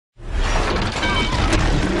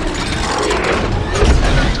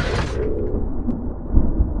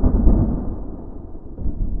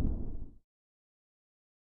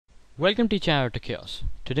Welcome to Dr.Caos.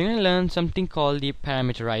 Today we're going to learn something called the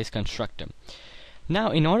Parameterized Constructor. Now,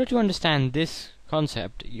 in order to understand this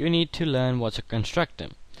concept, you need to learn what's a constructor.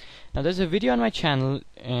 Now, there's a video on my channel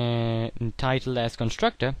entitled as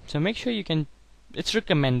Constructor, so make sure it's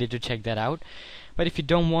recommended to check that out. But if you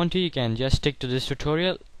don't want to, you can just stick to this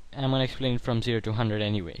tutorial. I'm going to explain it from 0 to 100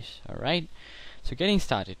 anyways. Alright, so getting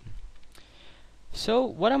started. So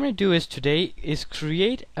what I'm going to do today is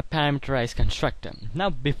create a parameterized constructor. Now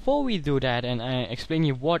before we do that and I explain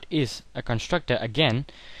you what is a constructor again,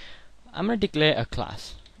 I'm going to declare a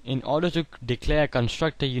class. In order to declare a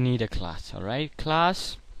constructor, you need a class. Alright,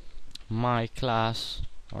 class, my class.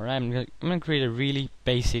 Alright, I'm going to create a really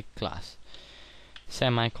basic class.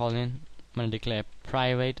 Semicolon, I'm going to declare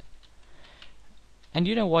private. And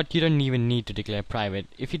you know what, you don't even need to declare private.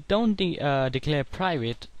 If you don't declare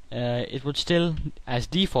private, it would still, as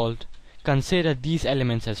default, consider these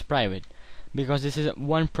elements as private, because this is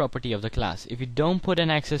one property of the class. If you don't put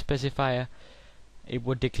an access specifier, it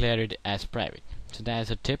would declare it as private. So that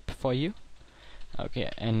is a tip for you.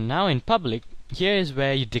 Okay, and now in public, here is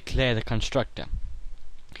where you declare the constructor.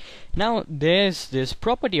 Now there's this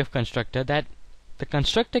property of constructor that the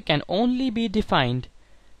constructor can only be defined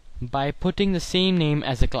by putting the same name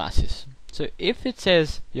as the classes. So if it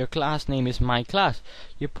says your class name is my class,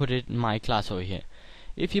 you put it my class over here.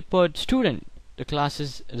 If you put student, the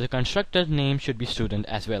constructor name should be student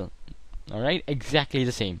as well. Alright, exactly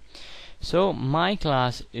the same. So my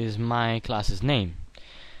class is my class's name.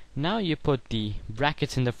 Now you put the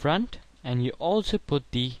brackets in the front and you also put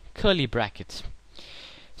the curly brackets.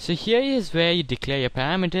 So here is where you declare your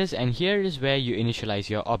parameters and here is where you initialize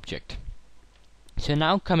your object. So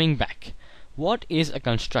now coming back, what is a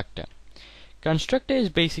constructor? Constructor is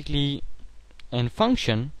basically a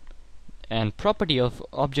function and property of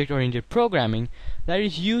object-oriented programming that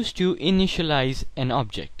is used to initialize an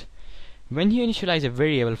object. When you initialize a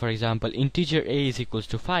variable, for example, integer a is equals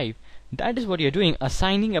to 5, that is what you're doing,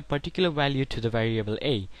 assigning a particular value to the variable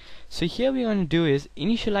a. So here we're going to do is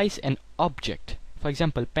initialize an object. For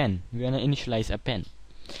example, pen. We're going to initialize a pen.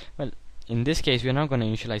 Well, in this case, we're not going to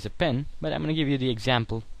initialize a pen, but I'm going to give you the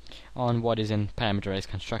example on what is in parameterized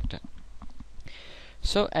constructor.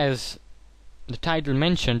 So as the title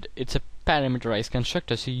mentioned, it's a parameterized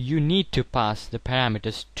constructor, so you need to pass the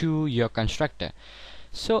parameters to your constructor.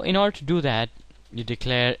 So in order to do that, you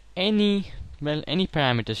declare any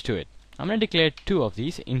parameters to it. I'm going to declare two of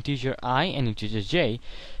these, integer I and integer j,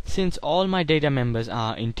 since all my data members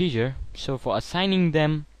are integer. So for assigning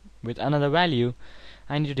them with another value,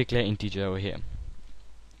 I need to declare integer over here.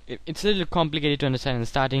 It's a little complicated to understand in the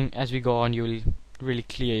starting. As we go on, you will really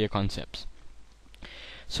clear your concepts.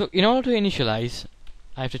 So in order to initialize,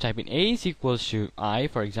 I have to type in a is equals to I,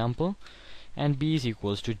 for example, and b is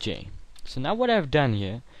equals to j. So now what I've done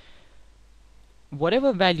here,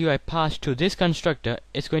 whatever value I pass to this constructor,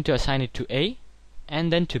 it's going to assign it to a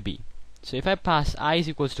and then to b. So if I pass I is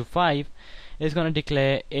equals to 5, it's going to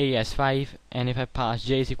declare a as 5, and if I pass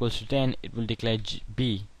j is equals to 10, it will declare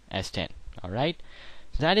b as 10. Alright,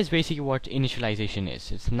 so that is basically what initialization is.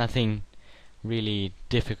 It's nothing really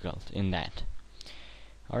difficult in that.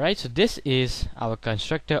 Alright, so this is our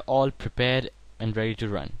constructor all prepared and ready to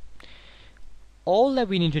run. All that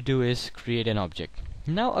we need to do is create an object.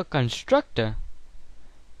 Now a constructor,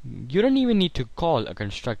 you don't even need to call a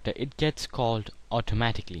constructor, it gets called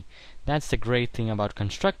automatically. That's the great thing about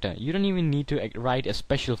constructor. You don't even need to write a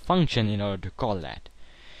special function in order to call that.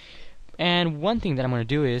 And one thing that I'm going to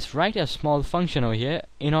do is write a small function over here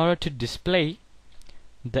in order to display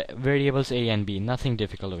the variables a and b. Nothing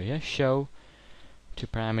difficult over here. Show to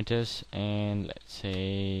parameters, and let's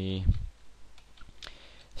say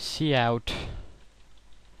cout,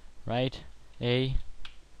 right, a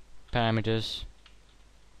parameters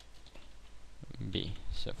b.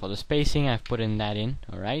 So for the spacing, I've put in that in.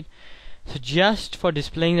 Alright, so just for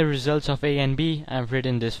displaying the results of a and b, I've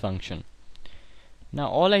written this function. Now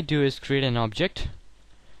all I do is create an object,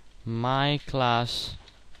 my class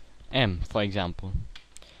m, for example,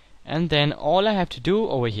 and then all I have to do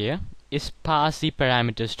over here is pass the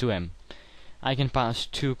parameters to m. I can pass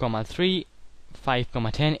 2, 3, 5,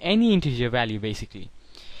 10, any integer value basically.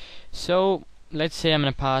 So let's say I'm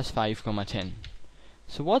going to pass 5, 10.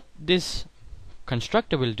 So what this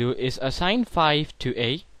constructor will do is assign 5 to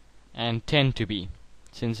a and 10 to b,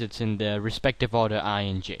 since it's in the respective order I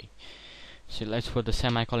and j. So let's put the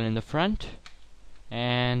semicolon in the front,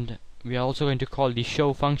 and we are also going to call the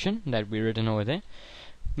show function that we written over there.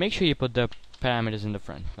 Make sure you put the parameters in the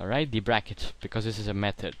front, alright, the brackets, because this is a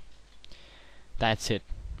method. That's it,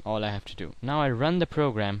 all I have to do. Now I run the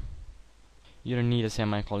program. You don't need a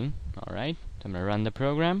semicolon. Alright, so I'm gonna run the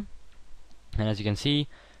program. and as you can see,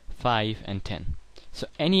 5 and 10. So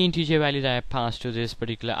any integer value that I pass to this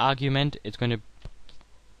particular argument, it's going to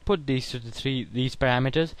put these to these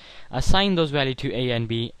parameters, assign those values to a and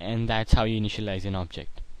b, and that's how you initialize an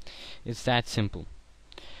object. It's that simple.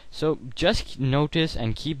 So just notice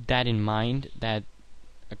and keep that in mind, that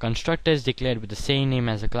a constructor is declared with the same name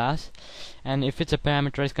as a class, and if it's a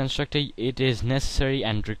parameterized constructor, it is necessary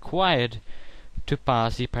and required to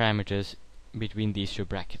pass the parameters between these two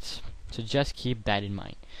brackets. So just keep that in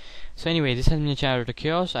mind. So anyway, this has been your channel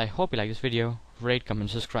Dr.Caos. I hope you like this video. Rate, comment,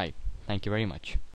 subscribe. Thank you very much.